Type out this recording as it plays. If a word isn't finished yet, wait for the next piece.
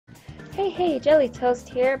Hey, Jelly Toast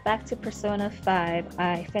here, back to Persona 5.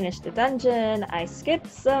 I finished the dungeon, I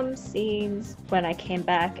skipped some scenes when I came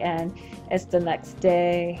back, and it's the next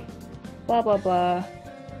day. Blah blah blah.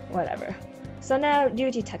 Whatever. So now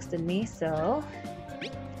Ryuji texted me, so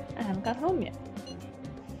I haven't got home yet.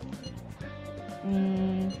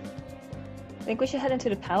 Think we should head into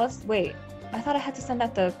the palace? Wait, I thought I had to send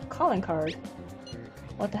out the calling card.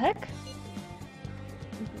 What the heck?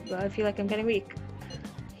 I feel like I'm getting weak.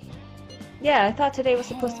 Yeah, I thought today was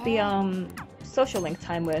supposed to be social link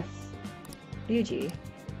time with Ryuji.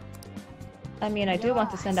 I mean, I do want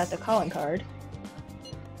to send out the calling card.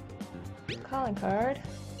 Calling card.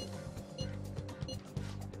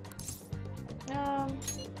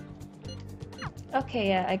 Okay,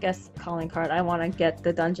 yeah, I guess calling card. I want to get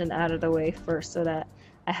the dungeon out of the way first so that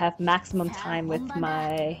I have maximum time with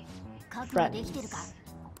my friends.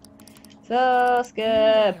 So,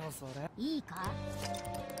 skip!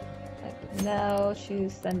 Now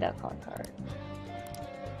choose send out calling card.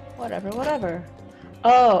 Whatever.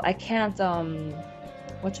 Oh, I can't,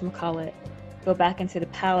 whatchamacallit, go back into the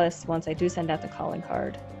palace once I do send out the calling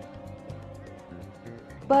card.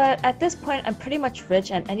 But at this point, I'm pretty much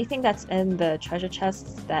rich, and anything that's in the treasure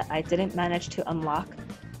chests that I didn't manage to unlock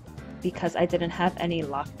because I didn't have any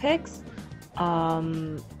lockpicks,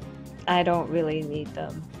 I don't really need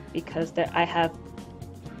them because I have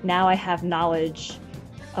knowledge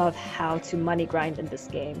of how to money grind in this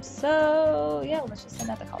game. So yeah, let's just send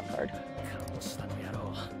out the call card.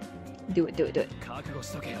 Do it.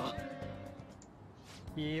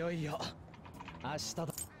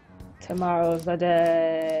 Tomorrow's the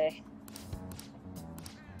day.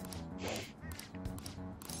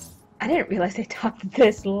 I didn't realize they talked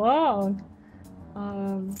this long.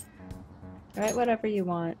 Alright, whatever you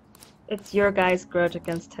want. It's your guy's grudge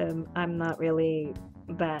against him. I'm not really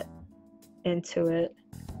that into it.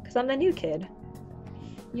 Because I'm the new kid.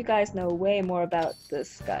 You guys know way more about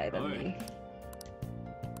this guy than me.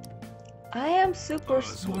 I am super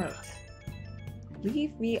smart.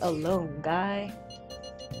 Leave me alone, guy.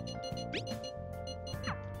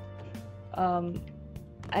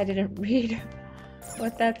 I didn't read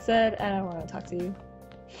what that said. I don't want to talk to you.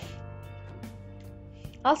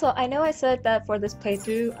 Also, I know I said that for this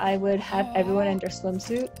playthrough I would have everyone in their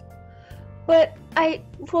swimsuit, but I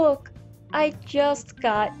just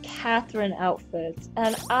got Catherine outfits,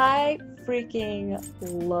 and I freaking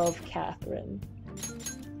love Catherine.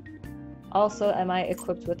 Also, am I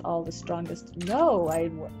equipped with all the strongest? No, I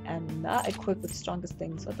am not equipped with strongest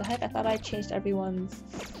things. What the heck? I thought I changed everyone's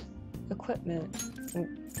equipment.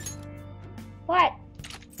 What?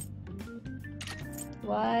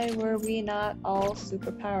 Why were we not all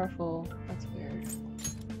super powerful? That's weird.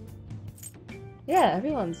 Yeah,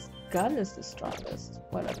 everyone's gun is the strongest.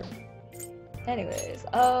 Whatever. Anyways,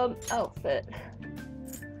 outfit.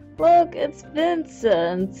 Look, it's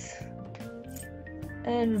Vincent!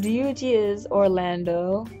 And Ryuji is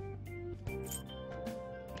Orlando.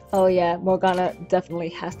 Oh yeah, Morgana definitely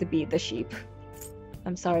has to be the sheep.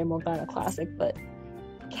 I'm sorry, Morgana Classic, but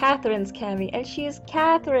Catherine's Cammy, and she is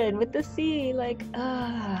Catherine with the C, like,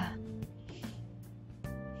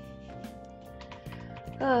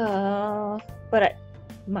 But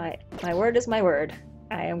my word is my word.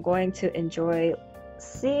 I am going to enjoy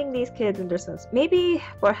seeing these kids in their swimsuits. Maybe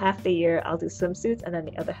for half the year I'll do swimsuits, and then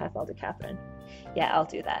the other half I'll do Catherine. Yeah, I'll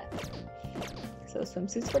do that. So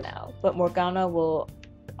swimsuits for now, but Morgana will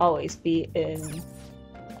always be in.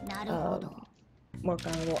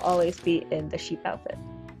 Morgana will always be in the sheep outfit.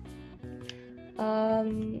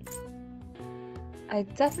 I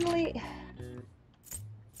definitely.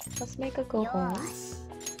 Let's make a go home.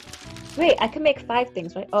 Wait, I can make 5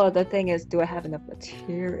 things, right? Oh, the thing is, do I have enough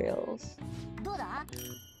materials?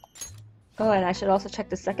 Oh, and I should also check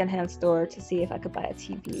the secondhand store to see if I could buy a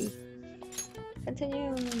TV.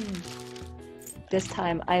 Continue. This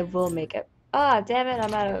time I will make it. Ah, damn it!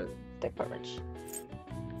 I'm out of thick porridge.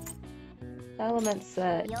 Element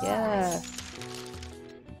set, yes.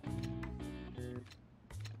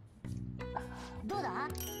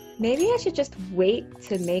 Maybe I should just wait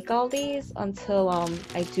to make all these until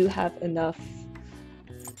I do have enough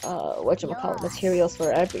materials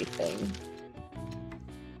for everything.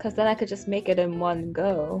 Cause then I could just make it in one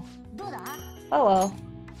go. Oh well.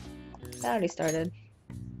 I already started.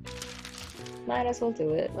 Might as well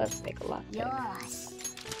do it. Let's make a lockpick.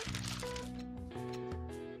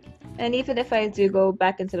 And even if I do go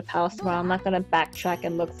back into the palace tomorrow, I'm not gonna backtrack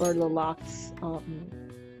and look for the locked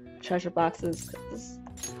treasure boxes. Cause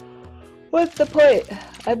what's the point?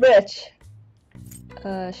 I'm rich.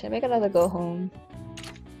 Should I make another go home?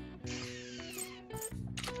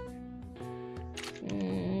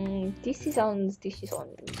 Decisions.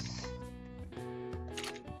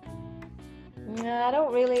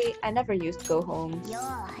 I never used go homes.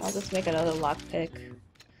 I'll just make another lockpick.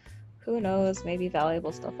 Who knows, maybe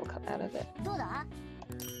valuable stuff will come out of it.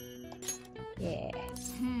 Yeah.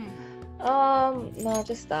 No,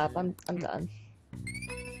 just stop. I'm done.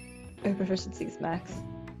 My proficiency is max.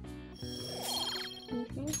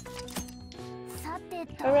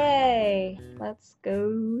 Hooray! Let's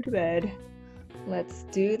go to bed. Let's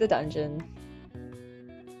do the dungeon.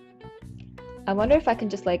 I wonder if I can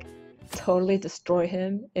just like totally destroy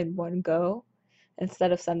him in one go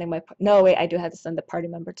instead of sending my no wait, I do have to send the party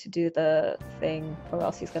member to do the thing or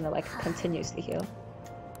else he's gonna like continuously heal.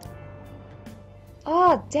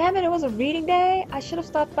 Oh damn it, it was a reading day? I should have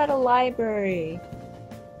stopped by the library.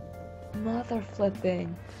 Mother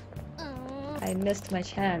flipping. I missed my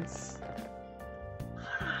chance.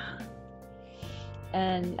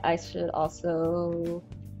 And I should also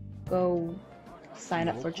go sign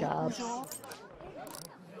up for jobs.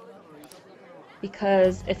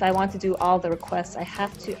 Because if I want to do all the requests, I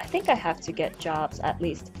think I have to get jobs at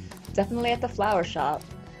least. Definitely at the flower shop.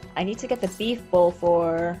 I need to get the beef bowl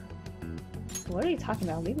for... What are you talking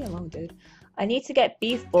about? Leave me alone, dude. I need to get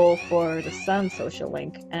beef bowl for the Sun social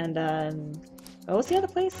link. And what was the other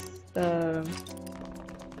place? The...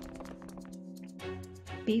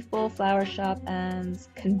 Beef bowl, flower shop, and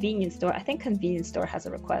convenience store. I think convenience store has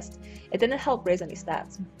a request. It didn't help raise any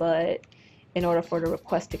stats, but in order for the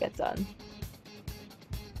request to get done.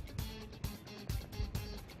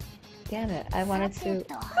 Damn it, I wanted to...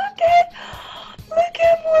 Look at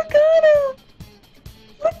Morgana!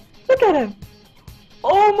 Look at him!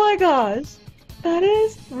 Oh my gosh! That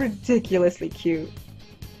is ridiculously cute.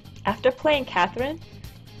 After playing Catherine,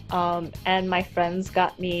 and my friends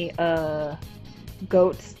got me a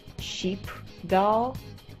goat sheep doll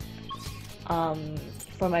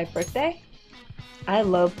for my birthday. I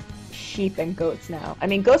love sheep and goats now. I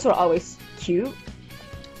mean, goats were always cute,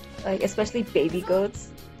 like especially baby goats,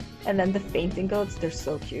 and then the fainting goats, they're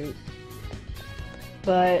so cute.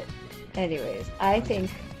 But anyways, I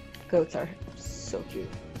think goats are so cute.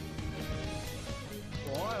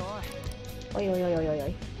 Oi oi oi oi oi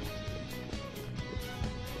oi.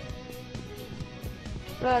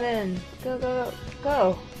 Run in! Go go go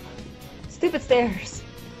go! Stupid stairs!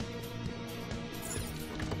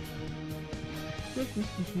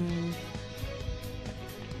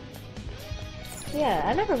 Yeah,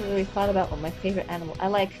 I never really thought about what my favorite animal. I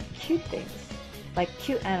like cute things. Like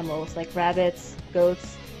cute animals, like rabbits,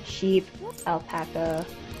 goats, sheep, alpaca.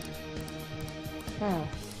 Huh.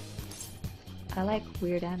 I like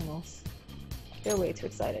weird animals. You're way too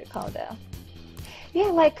excited, calm down. Yeah,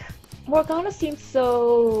 like, Morgana seems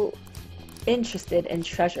so interested in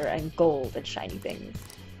treasure and gold and shiny things.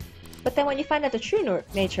 But then when you find out the true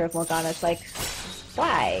nature of Morgana, it's like,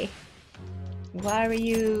 why? Why were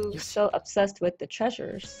you so obsessed with the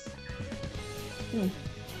treasures?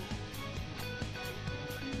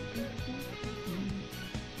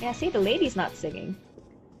 Yeah, see, the lady's not singing.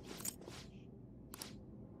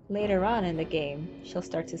 Later on in the game, she'll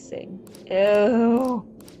start to sing. Ew!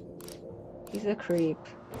 He's a creep.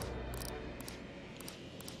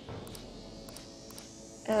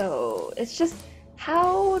 Oh, it's just...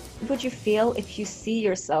 How would you feel if you see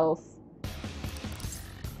yourself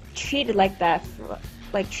treated like that?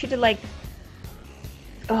 Like, treated like...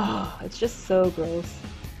 Oh, it's just so gross.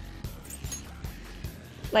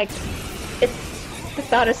 Like, it's... The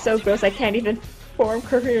thought is so gross, I can't even form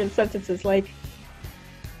coherent sentences. Like,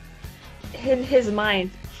 in his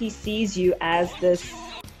mind, he sees you as this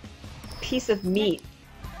piece of meat.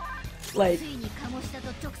 Like,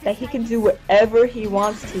 that he can do whatever he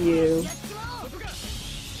wants to you.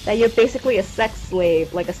 That you're basically a sex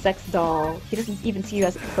slave, like a sex doll. He doesn't even see you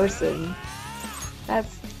as a person.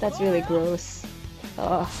 That's really gross.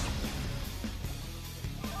 Ugh.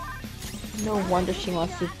 No wonder she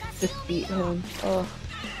wants to defeat him. Ugh.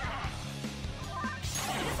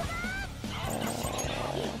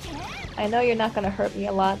 I know you're not gonna hurt me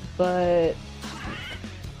a lot, but...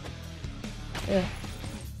 Ugh.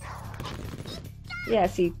 Yeah,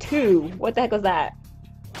 see, 2. What the heck was that?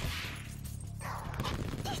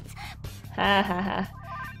 Ha ha ha.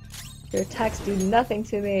 Your attacks do nothing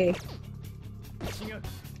to me.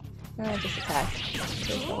 I just attacked.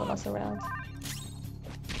 There's no one else around.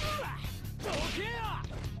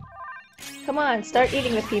 Come on, start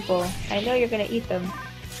eating the people. I know you're gonna eat them.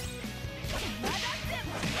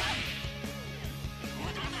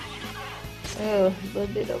 Ugh,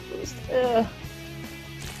 libido boost. Ugh.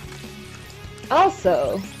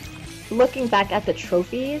 Also, looking back at the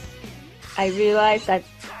trophies, I realized that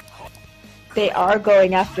they are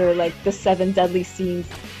going after like the 7 deadly sins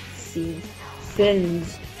theme.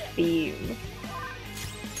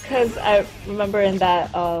 Because I remember in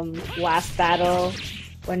that last battle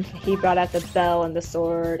when he brought out the bell and the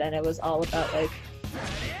sword, and it was all about like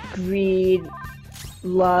greed,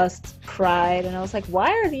 lust, pride, and I was like,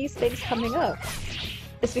 why are these things coming up?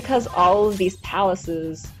 It's because all of these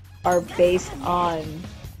palaces are based on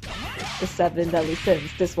the 7 deadly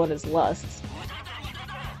sins. This one is lust.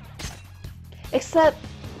 Except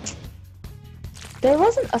there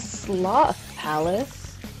wasn't a sloth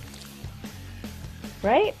palace,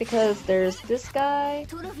 right? Because there's this guy.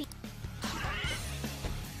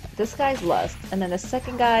 This guy's lust, and then the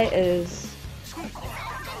second guy is...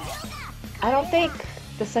 I don't think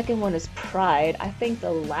the second one is pride. I think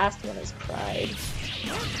the last one is pride.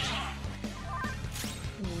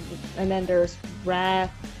 And then there's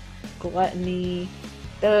wrath, gluttony.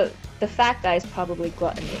 The fat guy is probably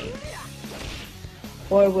gluttony.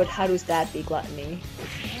 Or would Haru's dad be gluttony?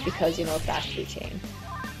 Because, you know, fast food chain.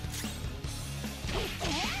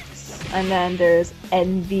 And then there's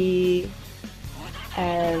envy,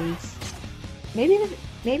 and maybe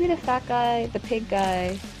the fat guy, the pig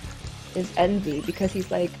guy, is envy because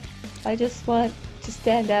he's like, I just want to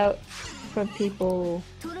stand out from people.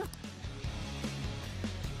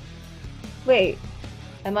 Wait,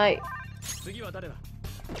 am I?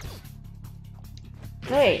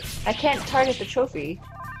 Wait, I can't target the trophy.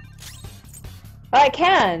 Oh, I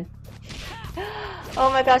can! Oh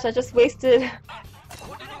my gosh, I just wasted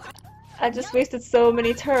so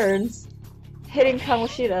many turns hitting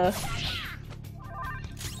Kamoshida.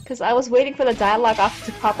 Because I was waiting for the dialogue off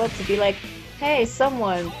to pop up to be like, hey,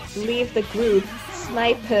 someone, leave the group,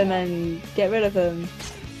 snipe him and get rid of him.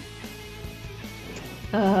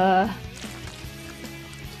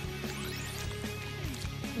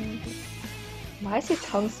 Why is his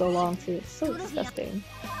tongue so long too? It's so disgusting.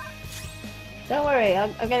 Don't worry,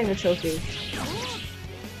 I'm getting the trophy.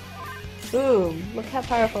 Boom! Look how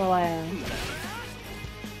powerful I am.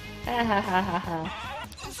 Ha.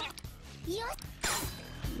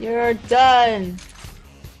 You're done!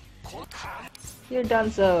 You're done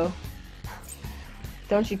so.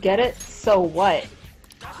 Don't you get it? So what?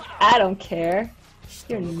 I don't care.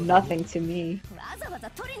 You're nothing to me.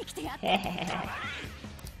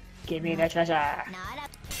 Give me the treasure!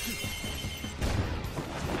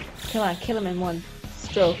 Come on, kill him in one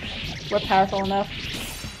stroke. We're powerful enough.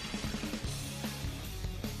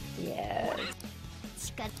 Yes.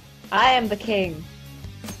 I am the king.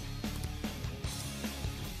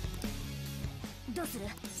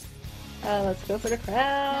 Let's go for the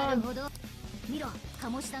crown.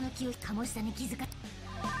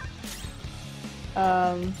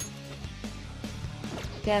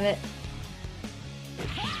 Damn it.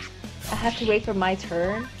 I have to wait for my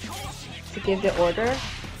turn to give the order.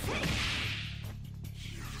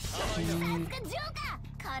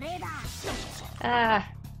 Ah,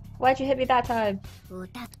 why'd you hit me that time?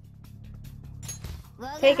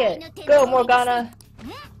 Take it! Go, Morgana!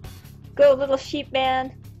 Go, little sheep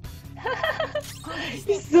man!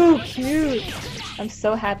 He's so cute! I'm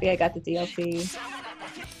so happy I got the DLC.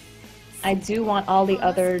 I do want all the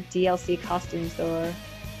other DLC costumes though.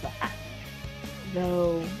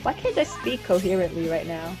 No. Why can't I speak coherently right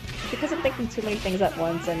now? Because I'm thinking too many things at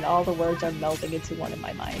once and all the words are melding into one in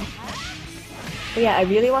my mind. But yeah, I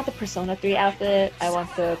really want the Persona 3 outfit, I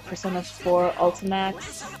want the Persona 4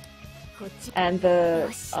 Ultimax, and the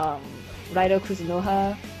Raido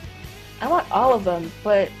Kuzunoha. I want all of them,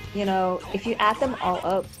 but you know, if you add them all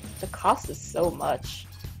up, the cost is so much.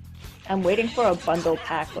 I'm waiting for a bundle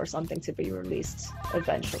pack or something to be released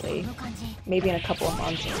eventually. Maybe in a couple of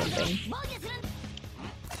months or something.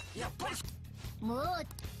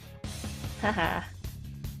 Haha.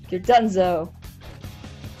 You're donezo!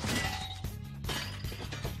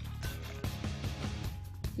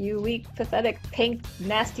 You weak, pathetic, pink,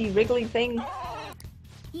 nasty, wriggly thing!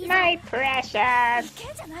 My precious!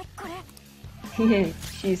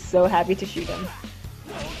 She's so happy to shoot him.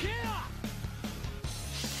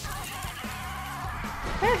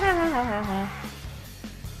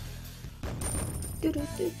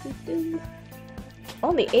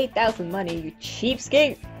 Only 8,000 money, you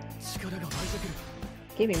cheapskate!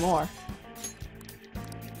 Give me more.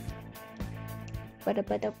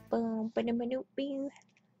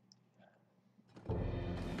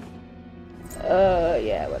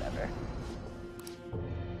 Yeah, whatever.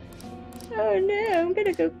 Oh no, I'm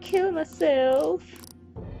gonna go kill myself.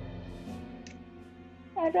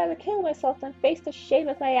 I'd rather kill myself than face the shame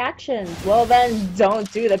of my actions. Well then,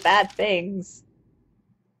 don't do the bad things.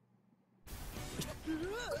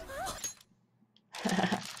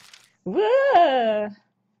 Whoa!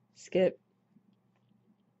 Skip.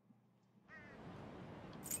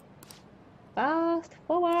 Fast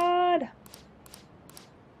forward!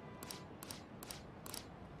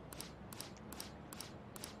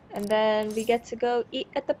 And then we get to go eat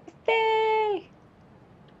at the buffet!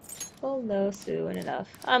 Well, no, soon enough.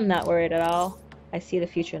 I'm not worried at all. I see the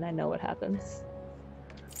future and I know what happens.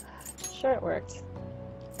 Sure, it worked.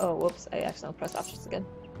 Oh, whoops, I accidentally pressed options again.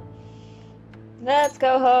 Let's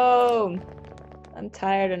go home! I'm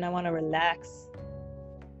tired and I want to relax.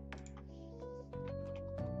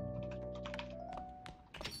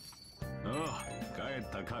 Oh,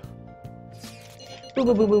 boom,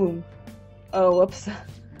 boom, boom, boom. Oh, whoops.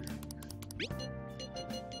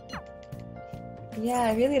 Yeah,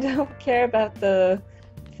 I really don't care about the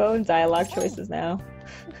phone dialogue choices now.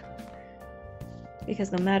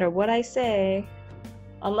 Because no matter what I say,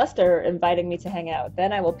 unless they're inviting me to hang out,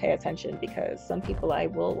 then I will pay attention because some people I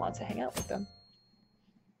will want to hang out with them.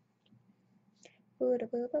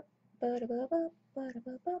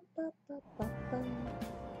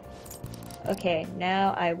 Okay,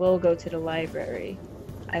 now I will go to the library.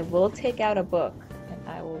 I will take out a book and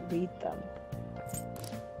I will read them.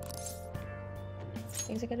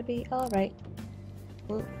 Things are gonna be alright.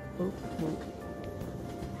 Whoop, whoop, whoop.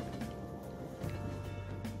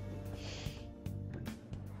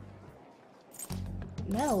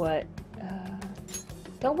 Now what?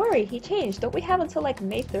 Don't worry, he changed. Don't we have until like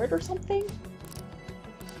May 3rd or something?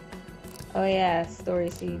 Oh yeah, story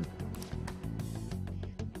scene.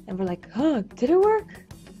 And we're like, huh, did it work?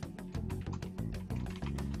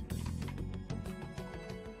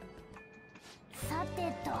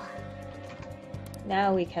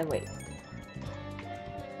 Now we can wait.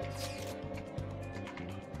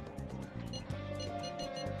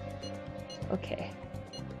 Okay.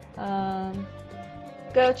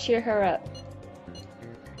 Go cheer her up.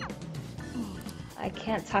 I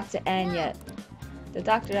can't talk to Anne yet. The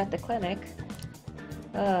doctor at the clinic.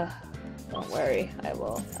 Don't worry. I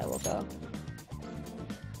will go.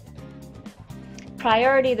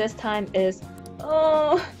 Priority this time is,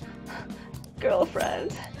 oh,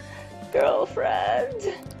 girlfriend.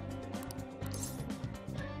 Girlfriend.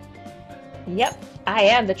 Yep, I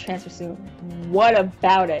am the transfer student. What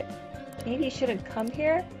about it? Maybe you shouldn't come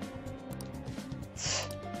here?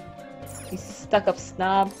 You stuck-up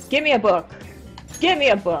snob. Give me a book. Give me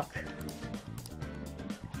a book.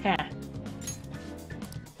 Huh.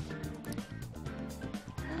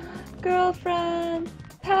 Girlfriend.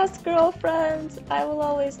 Past girlfriends. I will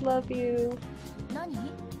always love you.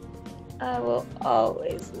 Nani? I will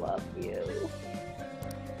always love you.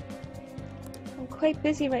 I'm quite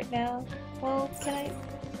busy right now. Well, can I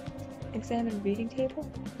examine reading table?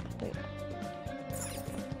 Wait.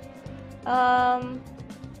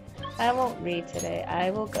 I won't read today.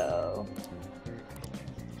 I will go.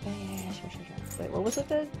 Yeah, sure. Wait, what was it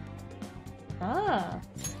then? Ah.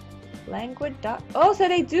 Languid doc. Oh, so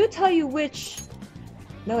they do tell you which.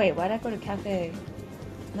 No, wait, why'd I go to cafe?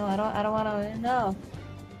 No, I don't wanna, no.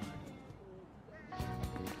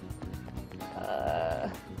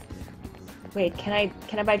 Wait, can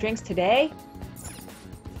I buy drinks today?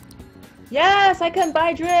 Yes, I can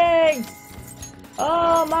buy drinks!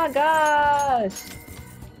 Oh my gosh!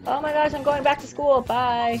 Oh my gosh, I'm going back to school.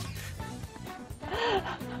 Bye.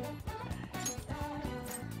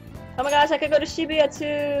 Oh my gosh, I could go to Shibuya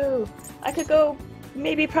too. I could go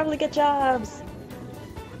probably get jobs.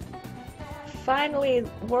 Finally,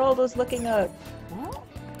 world is looking up.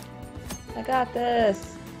 I got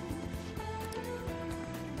this.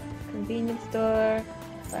 Convenience store.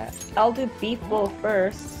 I'll do beef bowl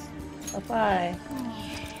first. Apply.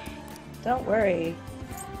 Don't worry.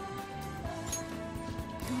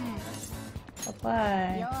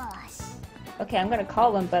 Apply. Okay, I'm gonna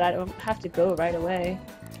call them, but I don't have to go right away.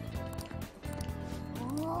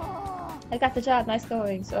 I got the job, nice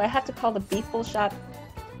going. So I have to call the beef bowl shop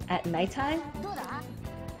at nighttime?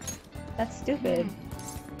 That's stupid.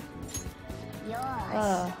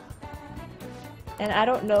 And I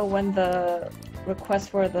don't know when the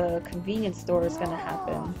request for the convenience store is gonna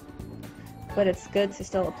happen. But it's good to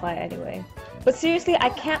still apply anyway. But seriously, I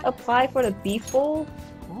can't apply for the beef bowl?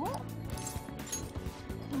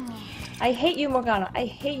 I hate you, Morgana. I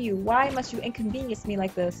hate you. Why must you inconvenience me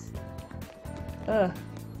like this? Ugh.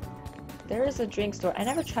 There is a drink store. I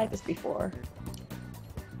never tried this before.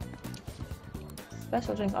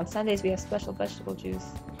 Special drinks. On Sundays we have special vegetable juice.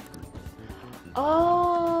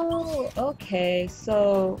 Oh, okay.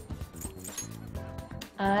 So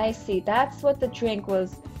I see. That's what the drink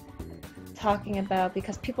was talking about,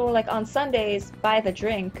 because people were like, on Sundays buy the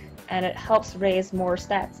drink and it helps raise more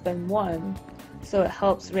stats than one. So it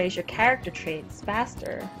helps raise your character traits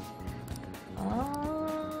faster.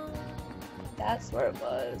 Oh, that's where it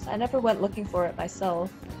was. I never went looking for it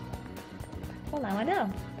myself. Well, now I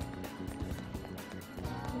know.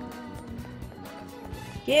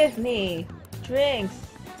 Give me drinks.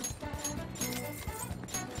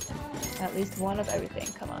 At least one of everything.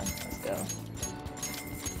 Come on, let's go.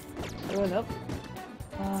 Oh, nope.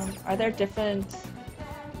 Are there different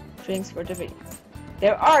drinks for different...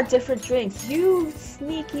 There are different drinks! You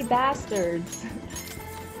sneaky bastards!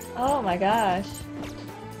 Oh my gosh.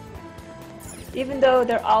 Even though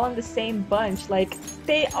they're all in the same bunch, like,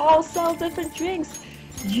 they all sell different drinks!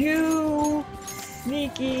 You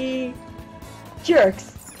sneaky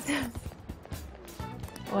jerks!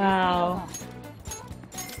 Wow.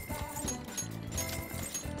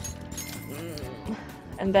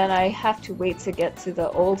 And then I have to wait to get to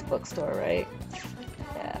the old bookstore, right?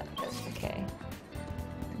 Yeah, that's okay.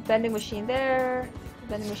 Vending machine there.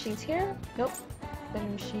 Vending machine's here? Nope.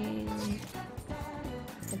 Vending machine.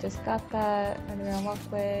 I just got that. Underground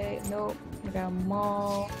walkway. Nope. Underground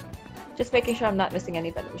mall. Just making sure I'm not missing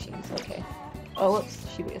any vending machines. Okay. Oh, whoops.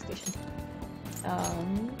 Shibuya station.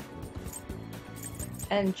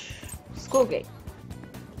 And school gate.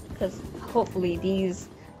 Because hopefully these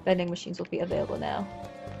vending machines will be available now.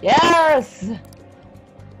 Yes!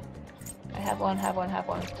 I have one.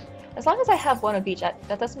 As long as I have one of each,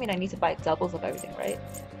 that doesn't mean I need to buy doubles of everything, right?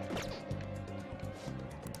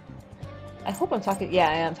 I hope I'm talking- yeah,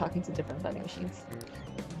 I am talking to different vending machines.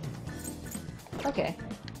 Okay.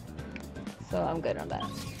 So I'm good on that.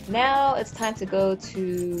 Now it's time to go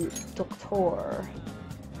to Doctor.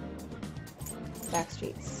 Back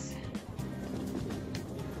streets.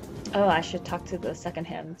 Oh, I should talk to the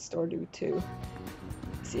secondhand store dude too.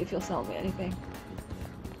 See if he'll sell me anything.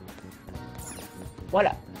 What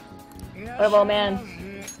up? What up, old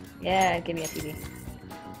man? Yeah, give me a TV.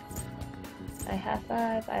 I have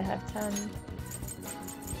 5, I have 10.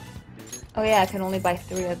 Oh yeah, I can only buy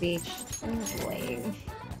 3 of each. Lame.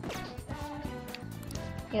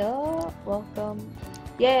 Yo, welcome.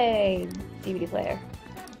 Yay! DVD player.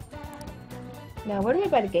 Now, where do we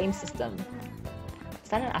buy the game system? Is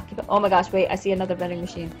that an Akiba? Oh my gosh, wait, I see another vending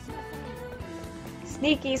machine.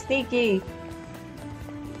 Sneaky, sneaky!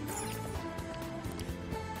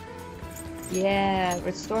 Yeah,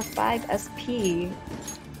 restore 5 SP.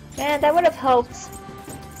 Man, that would have helped.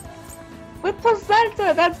 With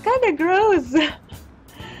placenta! That's kinda gross!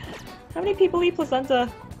 How many people eat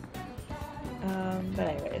placenta? But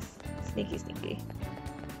anyways. Sneaky, sneaky.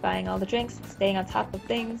 Buying all the drinks, staying on top of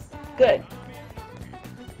things. Good!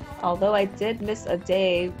 Although I did miss a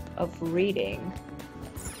day of reading.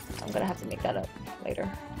 I'm gonna have to make that up later.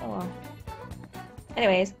 Oh well.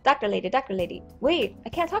 Anyways, Dr. Lady. Wait, I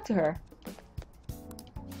can't talk to her.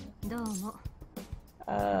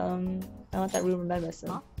 I want that room of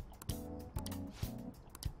medicine.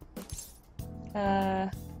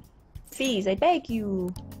 Please, I beg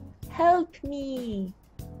you. Help me.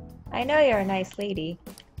 I know you're a nice lady.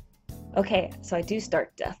 Okay, so I do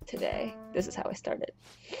start death today. This is how I started.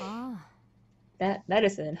 That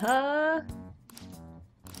medicine, huh?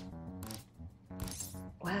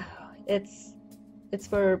 Wow, it's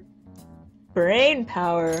for brain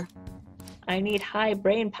power. I need high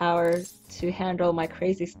brain power to handle my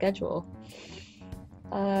crazy schedule.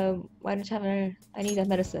 Why don't you have a... I need a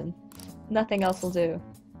medicine. Nothing else will do.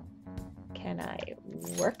 Can I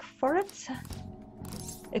work for it?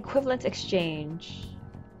 Equivalent exchange.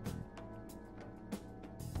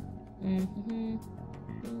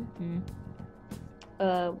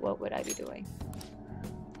 What would I be doing?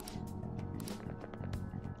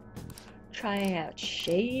 Trying out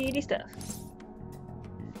shady stuff.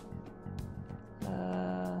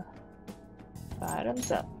 Bottoms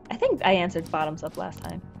up. I think I answered bottoms up last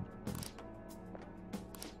time.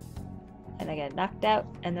 And I get knocked out,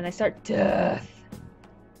 and then I start death.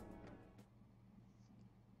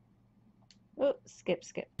 Oh, skip.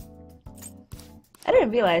 I didn't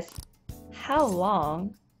realize how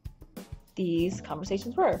long these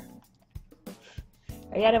conversations were.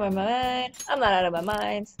 Are you out of my mind? I'm not out of my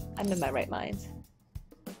mind. I'm in my right mind.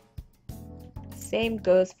 Same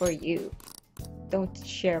goes for you. Don't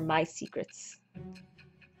share my secrets.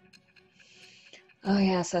 Oh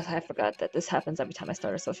yes, I forgot that this happens every time I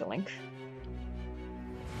start a social link.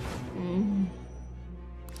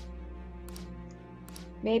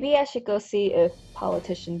 Maybe I should go see if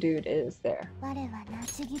politician dude is there.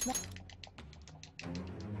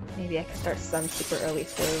 Maybe I can start Sun super early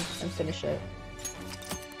too and finish it.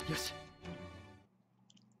 Yes.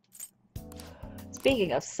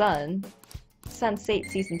 Speaking of Sun, Sense8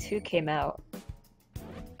 Season 2 came out.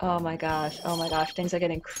 Oh my gosh, things are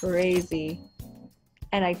getting crazy.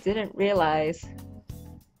 And I didn't realize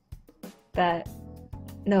that...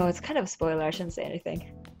 No, it's kind of a spoiler, I shouldn't say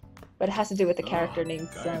anything. But it has to do with the character named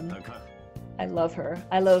Sun. I love her.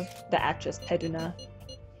 I love the actress, Peduna.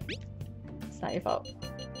 It's not your fault.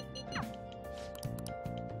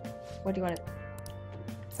 What do you want to...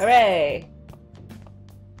 Hooray!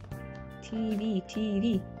 TV,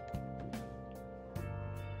 TV.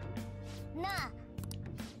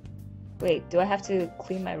 Wait, do I have to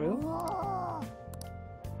clean my room?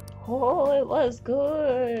 Oh, it was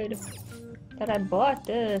good that I bought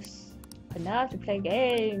this. But now I have to play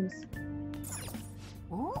games.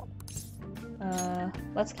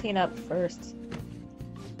 Let's clean up first.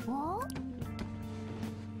 Oh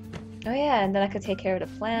yeah, and then I could take care of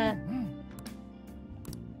the plant.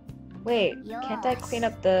 Wait, can't I clean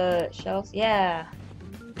up the shelves? Yeah.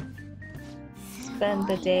 Spend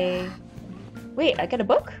the day... Wait, I get a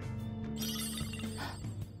book?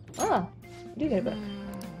 Oh, I do get a book.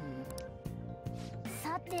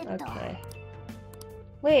 Okay.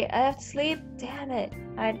 Wait, I have to sleep? Damn it.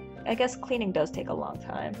 I guess cleaning does take a long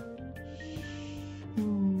time.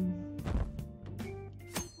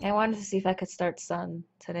 I wanted to see if I could start Sun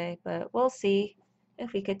today, but we'll see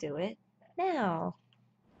if we could do it now.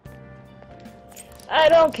 I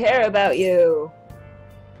don't care about you!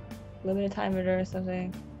 Limited time order or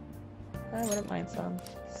something. I wouldn't mind some.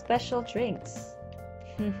 Special drinks.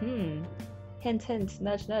 Hint hint,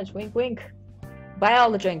 nudge nudge, wink wink. Buy all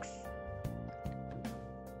the drinks.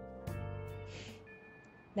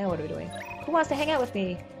 Now what are we doing? Who wants to hang out with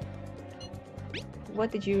me?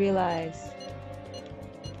 What did you realize?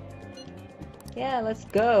 Yeah, let's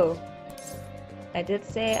go. I did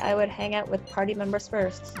say I would hang out with party members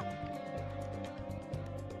first.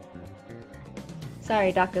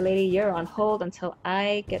 Sorry, Dr. Lady, you're on hold until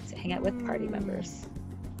I get to hang out with party members.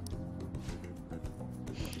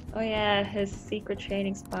 Oh yeah, his secret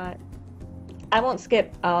training spot. I won't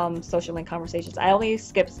skip social link conversations. I only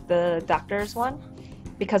skipped the doctor's one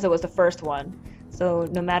because it was the first one. So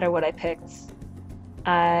no matter what I picked,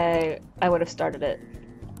 I would have started it.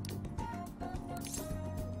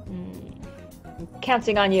 I'm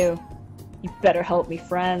counting on you. You better help me,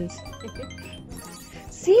 friends.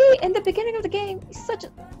 See, in the beginning of the game, he's such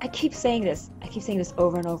a... I keep saying this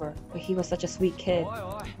over and over, but he was such a sweet kid.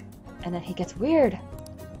 And then he gets weird.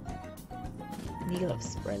 And he loves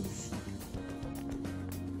sprints.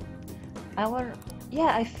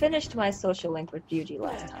 Yeah, I finished my social link with Ryuji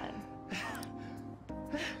last time.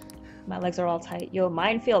 My legs are all tight. Yo,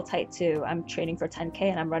 mine feel tight too. I'm training for 10K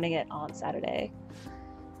and I'm running it on Saturday.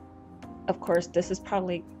 Of course, this is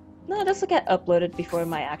probably... No, this will get uploaded before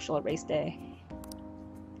my actual race day.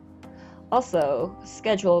 Also,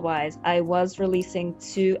 schedule-wise, I was releasing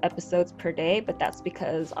 2 episodes per day, but that's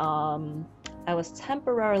because I was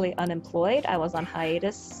temporarily unemployed. I was on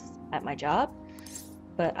hiatus at my job,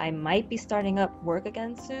 but I might be starting up work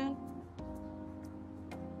again soon.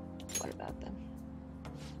 What about them?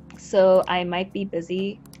 So I might be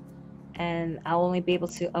busy, and I'll only be able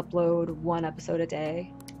to upload 1 episode a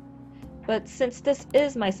day. But since this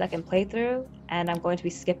is my second playthrough, and I'm going to be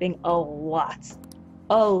skipping a lot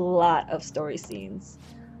of story scenes,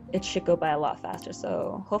 it should go by a lot faster,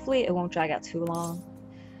 so hopefully it won't drag out too long.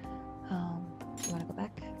 You wanna go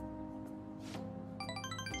back?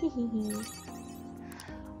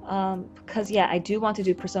 Because yeah, I do want to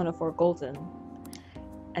do Persona 4 Golden,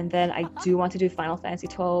 and then I do want to do Final Fantasy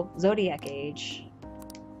 12 Zodiac Age.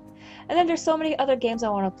 And then there's so many other games I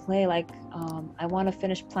want to play, like I want to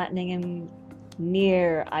finish Platinum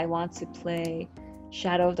Nier, I want to play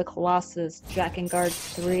Shadow of the Colossus, Drakengard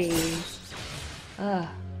 3.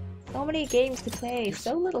 So many games to play,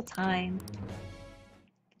 so little time.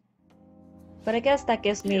 But I guess that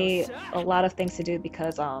gives me a lot of things to do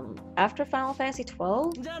because after Final Fantasy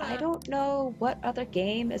 12, I don't know what other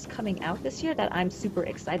game is coming out this year that I'm super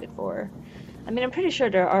excited for. I mean, I'm pretty sure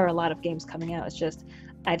there are a lot of games coming out, it's just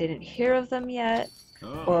I didn't hear of them yet,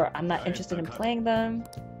 or I'm not interested in playing them.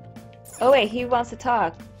 Oh wait, he wants to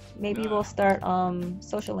talk. Maybe we'll start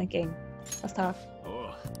social linking. Let's talk.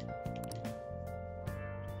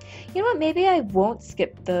 You know what, maybe I won't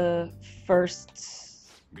skip the first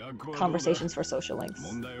conversations for social links.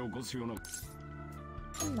 I'm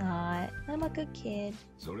not. I'm a good kid.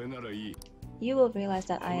 You will realize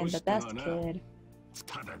that I am the best kid.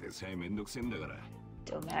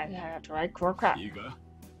 Don't matter, right? Crap. You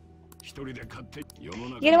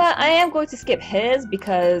know what? I am going to skip his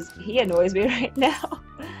because he annoys me right now.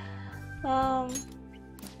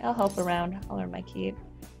 I'll help around. I'll earn my keep.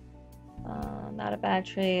 Not a bad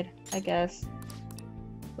trade, I guess.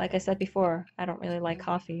 Like I said before, I don't really like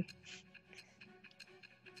coffee.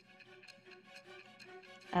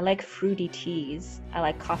 I like fruity teas. I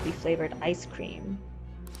like coffee flavored ice cream.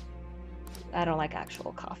 I don't like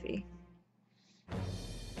actual coffee.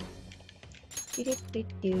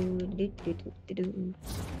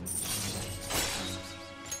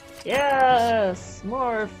 Yes!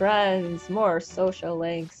 More friends, more social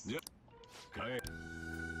links.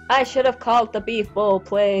 I should have called the beef bowl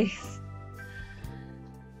place.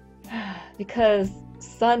 Because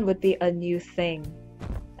sun would be a new thing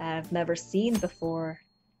I've never seen before.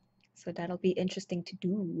 So that'll be interesting to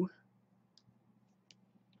do.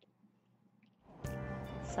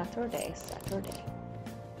 Saturday.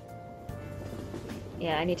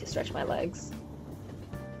 Yeah, I need to stretch my legs.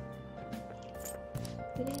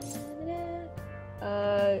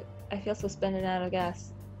 I feel suspended out of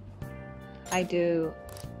gas. I do.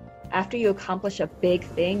 After you accomplish a big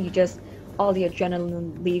thing, you just, all the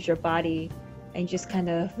adrenaline leaves your body and you just kind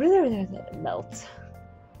of melt.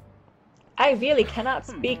 I really cannot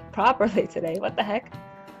speak properly today. What the heck?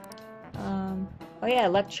 Oh yeah,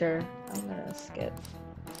 lecture. I'm gonna skip.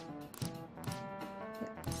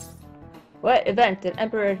 What event did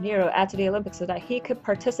Emperor Nero add to the Olympics so that he could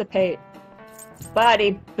participate?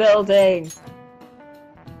 Bodybuilding!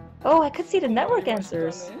 Oh, I could see the network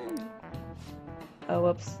answers. Oh,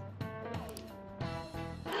 whoops.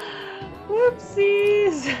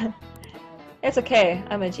 Whoopsies! It's okay,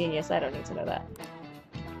 I'm a genius, I don't need to know that.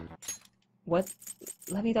 What?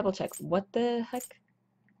 Let me double check. What the heck?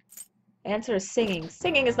 Answer is singing.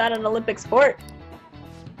 Singing is not an Olympic sport!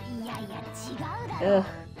 Ugh.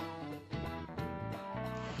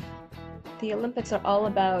 The Olympics are all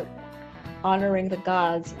about honoring the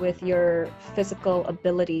gods with your physical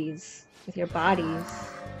abilities, with your bodies.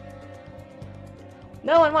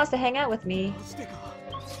 No one wants to hang out with me.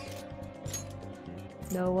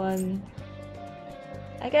 No one.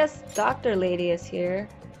 I guess Dr. Lady is here.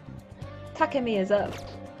 Takemi is up.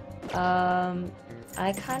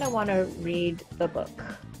 I kind of want to read the book.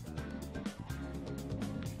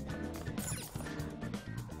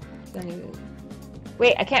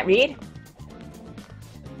 Wait, I can't read?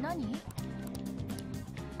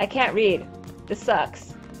 I can't read. This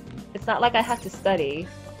sucks. It's not like I have to study.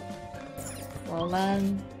 Well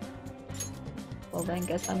then,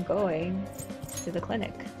 guess I'm going to the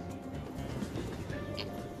clinic.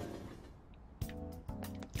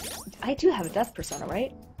 I do have a death persona,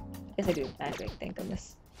 right? Yes, I do. Magic, thank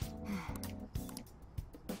goodness.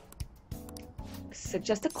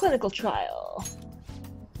 Suggest a clinical trial.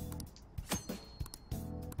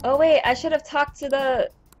 Oh wait, I should have talked to the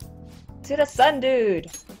sun dude.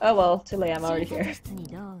 Oh well, too late. I'm already here.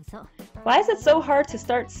 Why is it so hard to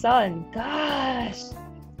start sun? Gosh,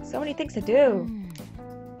 so many things to do.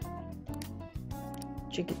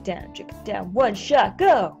 Drink it down. One shot,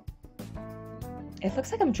 go. It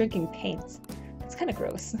looks like I'm drinking paint. It's kind of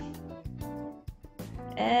gross.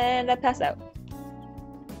 And I pass out.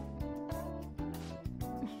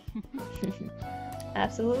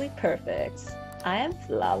 Absolutely perfect. I am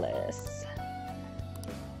flawless.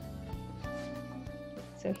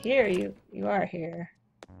 So here you are here.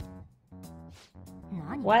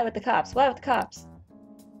 Why with the cops? Why with the cops?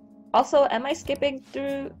 Also, am I skipping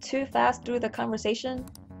through too fast through the conversation?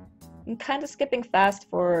 I'm kind of skipping fast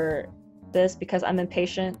for this because I'm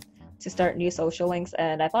impatient to start new social links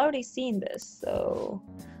and I've already seen this, so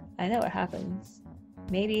I know what happens.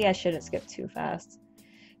 Maybe I shouldn't skip too fast.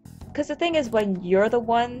 Because the thing is, when you're the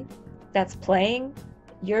one that's playing,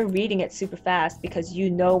 you're reading it super fast because you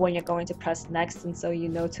know when you're going to press next, and so you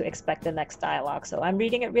know to expect the next dialogue. So I'm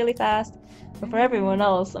reading it really fast, but for everyone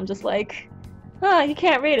else, I'm just like, huh, you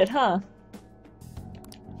can't read it, huh?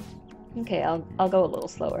 Okay, I'll go a little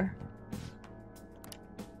slower.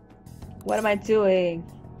 What am I doing?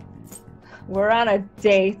 We're on a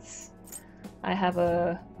date. I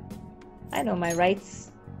know my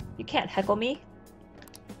rights. You can't heckle me.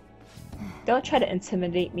 Don't try to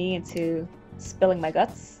intimidate me into spilling my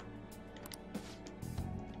guts.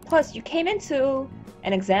 Plus, you came into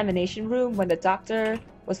an examination room when the doctor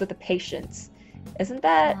was with the patient. Isn't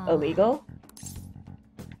that illegal?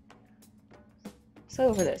 So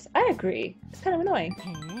over this. I agree. It's kind of annoying.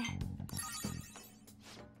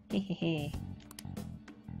 Hehehe.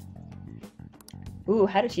 Ooh,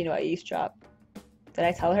 how did she know I eavesdrop? Did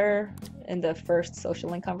I tell her in the first social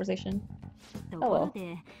link conversation? Oh well.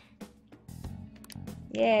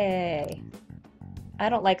 Yay. I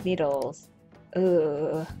don't like needles.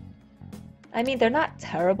 Ugh. I mean, they're not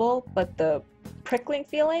terrible, but the prickling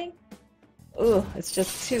feeling? Ugh, it's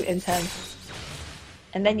just too intense.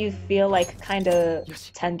 And then you feel like kind of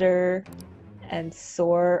tender and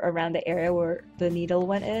sore around the area where the needle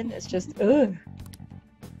went in. It's just, ugh.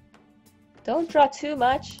 Don't draw too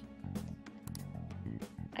much.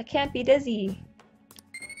 I can't be dizzy.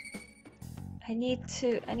 I need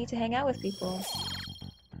to hang out with people.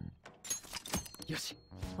 Yoshi.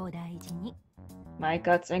 My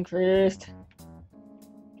guts increased.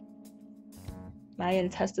 My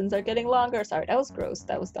intestines are getting longer. Sorry, that was gross.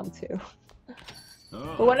 That was dumb too.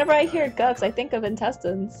 But whenever I hear guts, I think of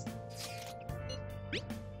intestines.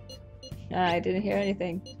 I didn't hear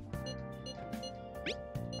anything.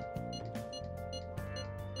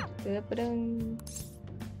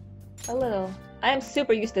 A little. I am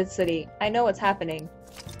super used to the city. I know what's happening.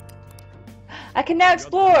 I can now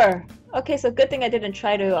explore! Okay, so good thing I didn't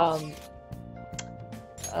try to,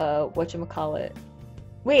 whatchamacallit.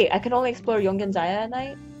 Wait, I can only explore Yongenjaya at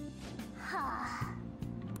night?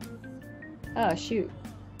 Oh, shoot.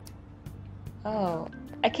 Oh.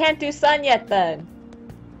 I can't do sun yet then!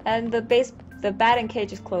 And the batting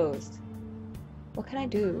cage is closed. What can I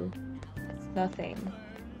do? Nothing.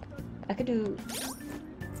 I could do...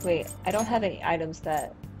 Wait, I don't have any items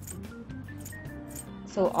that...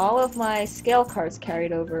 So all of my scale cards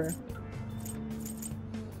carried over.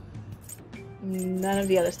 None of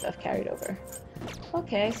the other stuff carried over.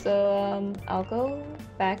 Okay, so I'll go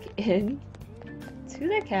back in to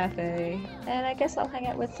the cafe, and I guess I'll hang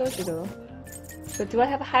out with Sojiro. But do I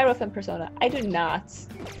have a Hierophant persona? I do not.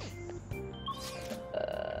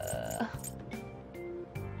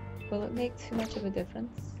 Will it make too much of a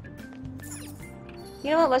difference?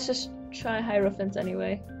 You know what, let's just try Hierophant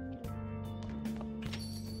anyway.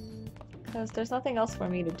 Because there's nothing else for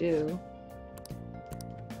me to do.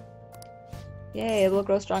 Yay, it will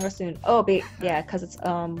grow stronger soon. Oh, yeah, because it's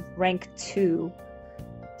rank 2.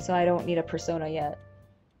 So I don't need a persona yet.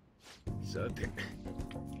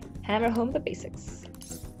 Hammer home the basics.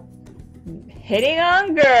 Hitting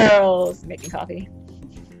on girls! Making coffee.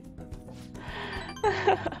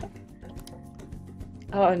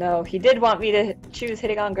 Oh no, he did want me to choose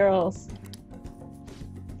hitting on girls.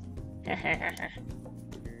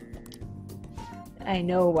 I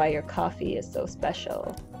know why your coffee is so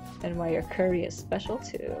special, and why your curry is special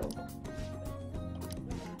too.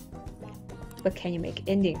 But can you make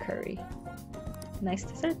Indian curry? Nice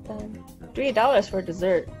dessert then. $3 for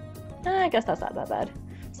dessert. I guess that's not that bad,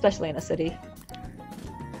 especially in a city.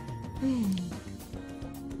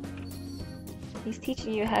 He's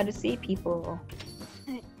teaching you how to see people.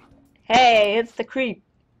 Hey, it's the creep.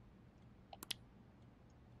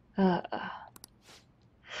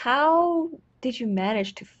 How did you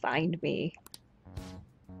manage to find me?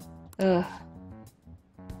 Ugh.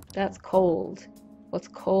 That's cold. What's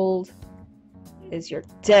cold is your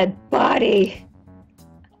dead body.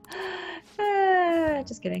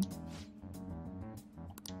 Just kidding.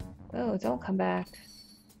 Oh, don't come back.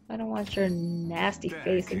 I don't want your nasty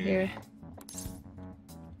face in here.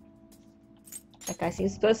 That guy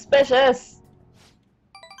seems suspicious.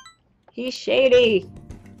 He's shady.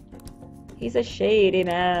 He's a shady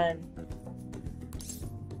man.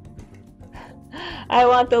 I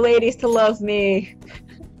want the ladies to love me.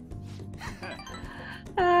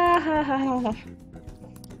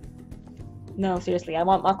 No, seriously, I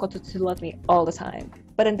want Makoto to love me all the time.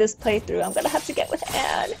 But in this playthrough, I'm gonna have to get with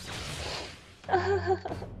Anne.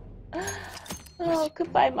 Oh,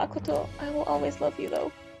 goodbye, Makoto. I will always love you,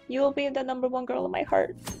 though. You will be the #1 girl in my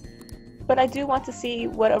heart. But I do want to see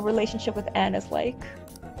what a relationship with Anne is like.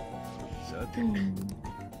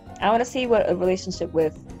 I want to see what a relationship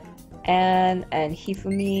with Anne and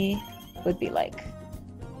Hifumi would be like.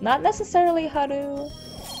 Not necessarily Haru.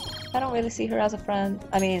 I don't really see her as a friend.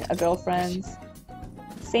 I mean, a girlfriend.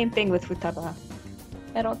 Same thing with Futaba.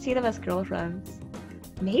 I don't see them as girlfriends.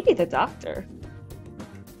 Maybe the doctor.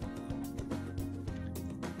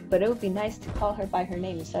 But it would be nice to call her by her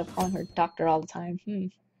name instead of calling her doctor all the time.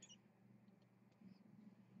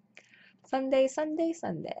 Sunday, Sunday,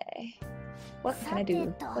 Sunday. What can I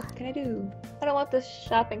do? What can I do? I don't want this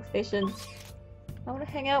shopping station. I want to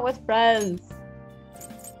hang out with friends.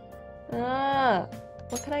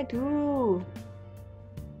 What can I do?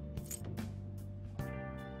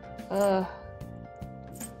 What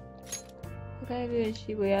can I do in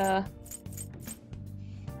Shibuya?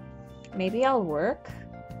 Maybe I'll work?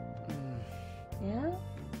 Yeah?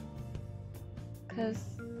 Because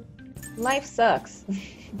life sucks.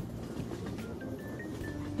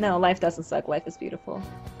 No, life doesn't suck. Life is beautiful.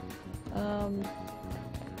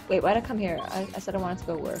 Wait, why'd I come here? I said I wanted to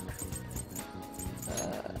go work.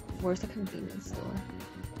 Where's the convenience store?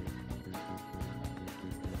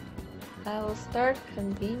 I will start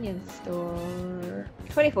convenience store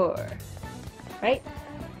 24. Right?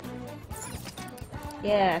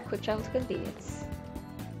 Yeah, quick travel to convenience.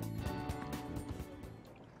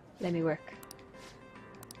 Let me work.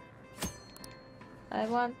 I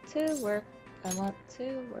want to work. I want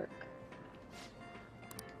to work.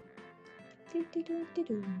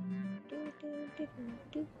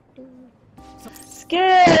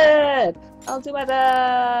 Skip! I'll do my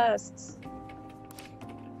best!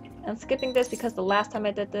 I'm skipping this because the last time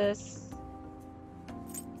I did this,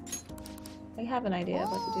 I have an idea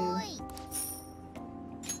of what to do.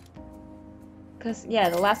 Because, yeah,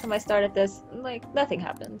 the last time I started this, like, nothing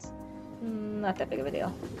happens. Not that big of a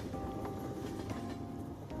deal.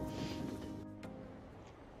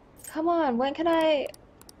 Come on, when can I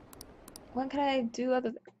do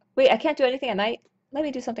other... Wait, I can't do anything at night? Let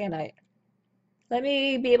me do something at night. Let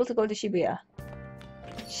me be able to go to Shibuya.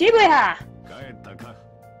 Shibuya!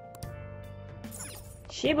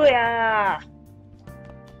 Shibuya!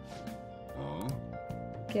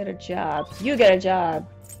 Get a job. You get a job.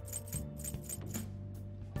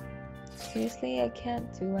 Seriously, I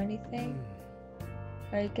can't do anything?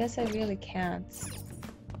 I guess I really can't.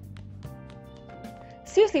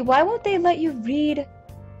 Seriously, why won't they let you read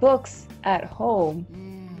books at home?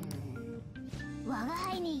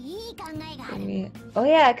 Oh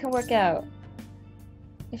yeah, I can work out.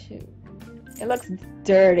 It looks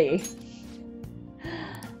dirty.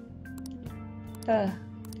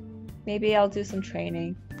 Maybe I'll do some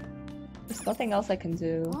training. There's nothing else I can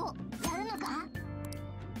do.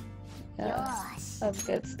 Let's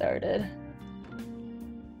get started.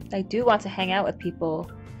 I do want to hang out with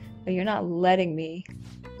people, but you're not letting me.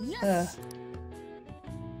 I'm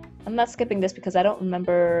not skipping this because I don't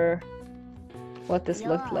remember what this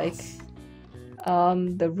looked like.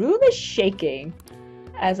 The room is shaking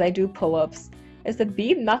as I do pull-ups. Is the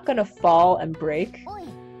beam not gonna fall and break?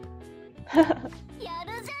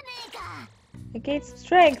 It gains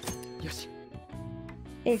strength!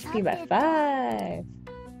 HP by 5!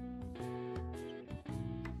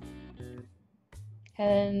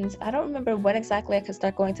 And I don't remember when exactly I could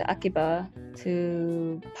start going to Akiba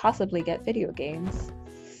to possibly get video games.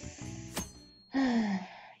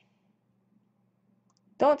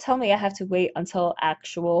 Don't tell me I have to wait until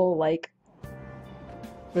actual, like,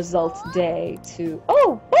 results day to...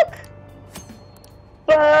 Oh! Book!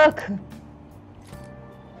 Book!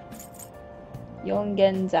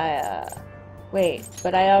 Yongenzaya. Wait,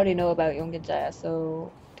 but I already know about Yongenzaya,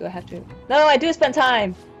 so... Do I have to... No, I do spend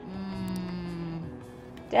time!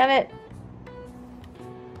 Damn it!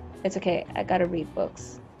 It's okay, I gotta read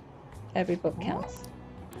books. Every book counts.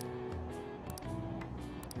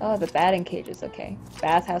 Oh, the batting cage is okay.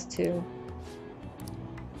 Bathhouse too.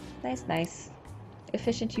 Nice, nice.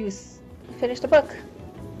 Efficient use. Finish the book.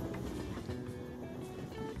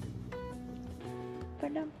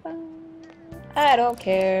 I don't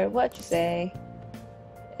care what you say.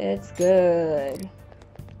 It's good.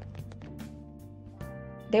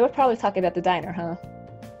 They were probably talking about the diner, huh?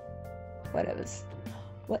 Whatevers.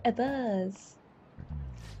 Whatevers.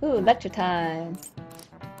 Ooh, lecture time.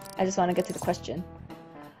 I just want to get to the question.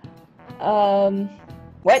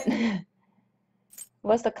 What?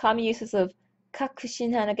 What's the common uses of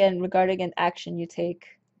kakushinan again regarding an action you take?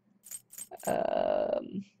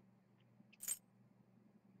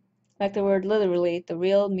 Like the word literally, the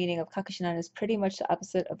real meaning of kakushinan is pretty much the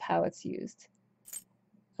opposite of how it's used.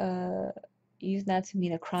 Used not to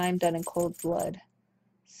mean a crime done in cold blood.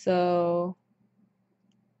 So,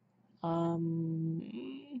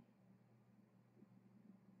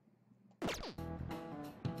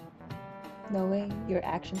 knowing your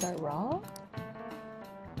actions are wrong?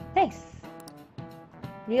 Nice!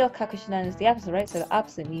 Real kakushinan is the opposite, right? So the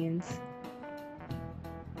opposite means...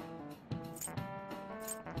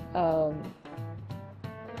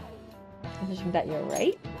 that you're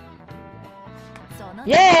right?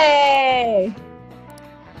 Yay!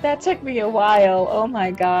 That took me a while, oh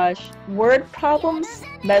my gosh. Word problems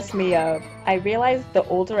mess me up. I realize the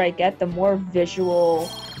older I get, the more visual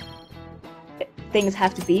things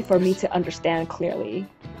have to be for me to understand clearly.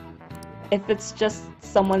 If it's just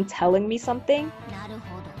someone telling me something,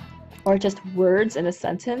 or just words in a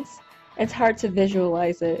sentence, it's hard to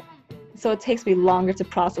visualize it. So it takes me longer to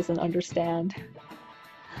process and understand.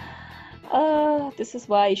 This is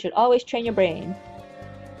why you should always train your brain.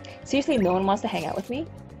 Seriously, no one wants to hang out with me?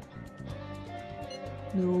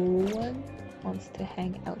 No one wants to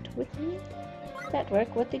hang out with me? At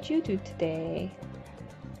work, what did you do today?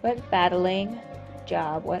 Went battling,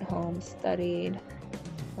 job, went home, studied,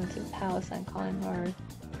 went to the palace, I'm calling hard.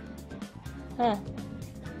 Huh.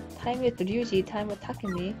 Time with Ryuji, time with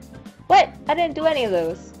Takumi. What? I didn't do any of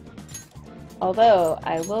those. Although,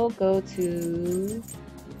 I will go to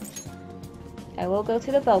I will go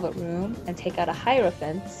to the Velvet Room and take out a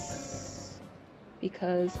Hierophant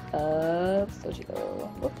because of Sojiro.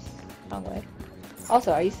 Whoops, wrong way.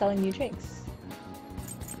 Also, are you selling new drinks?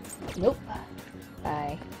 Nope.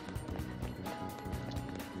 Bye.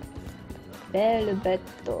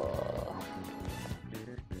 Belvetto.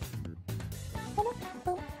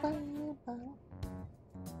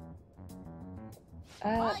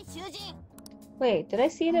 Wait, did I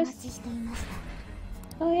see this?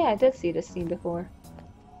 Oh yeah, I did see this scene before.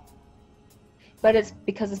 But it's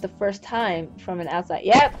because it's the first time from an outside.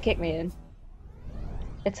 Yep, kick me in.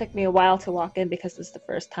 It took me a while to walk in because it's the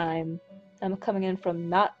first time I'm coming in from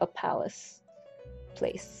not a palace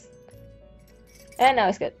place. And now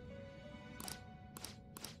it's good.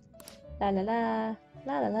 La la la,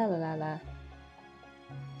 la la la la la la.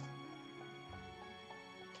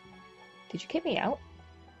 Did you kick me out?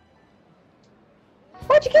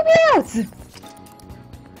 Why'd you kick me out?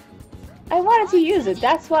 I wanted to use it,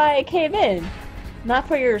 that's why I came in. Not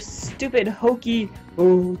for your stupid hokey,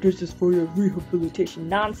 oh, this is for your rehabilitation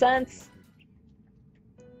nonsense.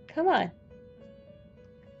 Come on.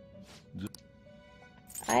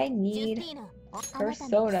 I need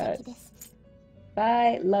personas.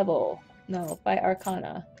 By level. No, by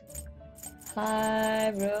arcana.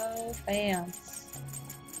 Hierophants.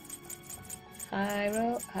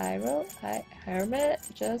 Hermit,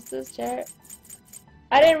 Justice, Chair.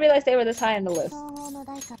 I didn't realize they were this high on the list.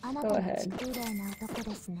 Go ahead.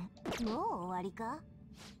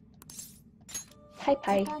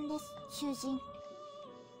 Hi.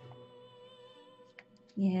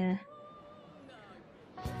 Yeah.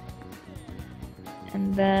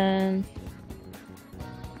 And then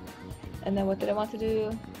what did I want to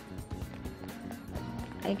do?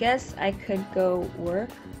 I guess I could go work.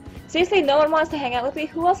 Seriously, no one wants to hang out with me?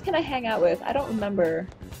 Who else can I hang out with? I don't remember.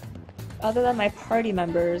 Other than my party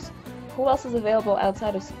members. Who else is available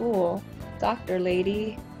outside of school? Doctor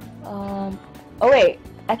lady. Oh wait,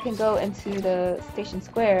 I can go into the Station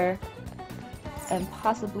Square and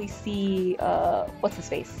possibly see, what's his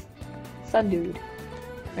face? Sun Dude,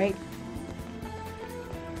 right?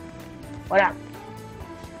 What up?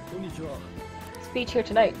 Speech here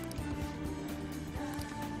tonight.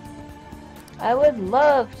 I would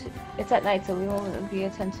love to. It's at night, so we won't be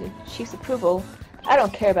attentive. Chief's approval. I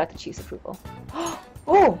don't care about the Chief's approval.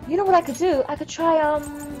 Oh, you know what I could do? I could try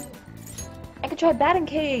batting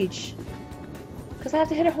cage. Cause I have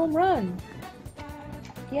to hit a home run.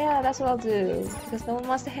 Yeah, that's what I'll do. Because no one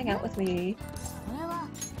wants to hang out with me.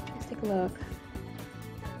 Let's take a look.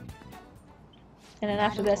 And then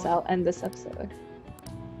after this, I'll end this episode.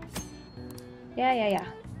 Yeah.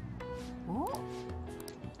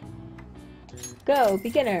 Go,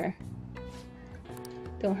 beginner.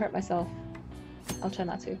 Don't hurt myself. I'll try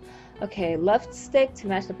not to. Okay, left stick to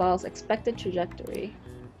match the ball's expected trajectory.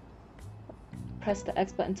 Press the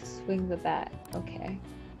X button to swing the bat. Okay.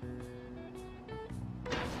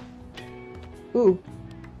 Ooh.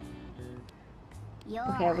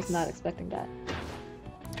 Okay, I was not expecting that.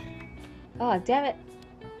 Oh, damn it.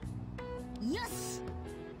 Yes.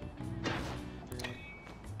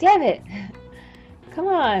 Damn it! Come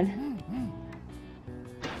on.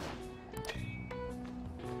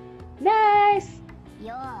 Nice!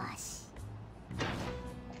 Yosh.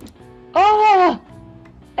 Oh!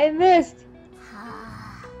 I missed!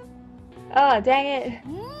 Oh, dang it.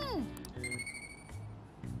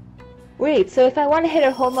 Wait, so if I want to hit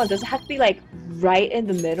a home run, does it have to be like right in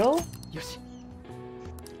the middle? Yes.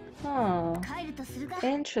 Huh.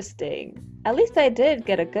 Interesting. At least I did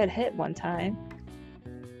get a good hit one time.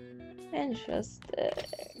 Interesting.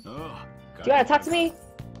 Oh, do you want to talk to me?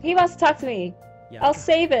 He wants to talk to me. Yeah. I'll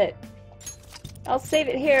save it. I'll save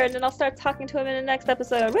it here and then I'll start talking to him in the next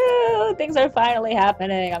episode. Woo! Things are finally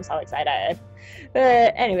happening. I'm so excited.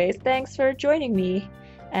 But anyways, thanks for joining me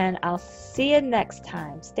and I'll see you next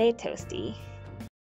time. Stay toasty.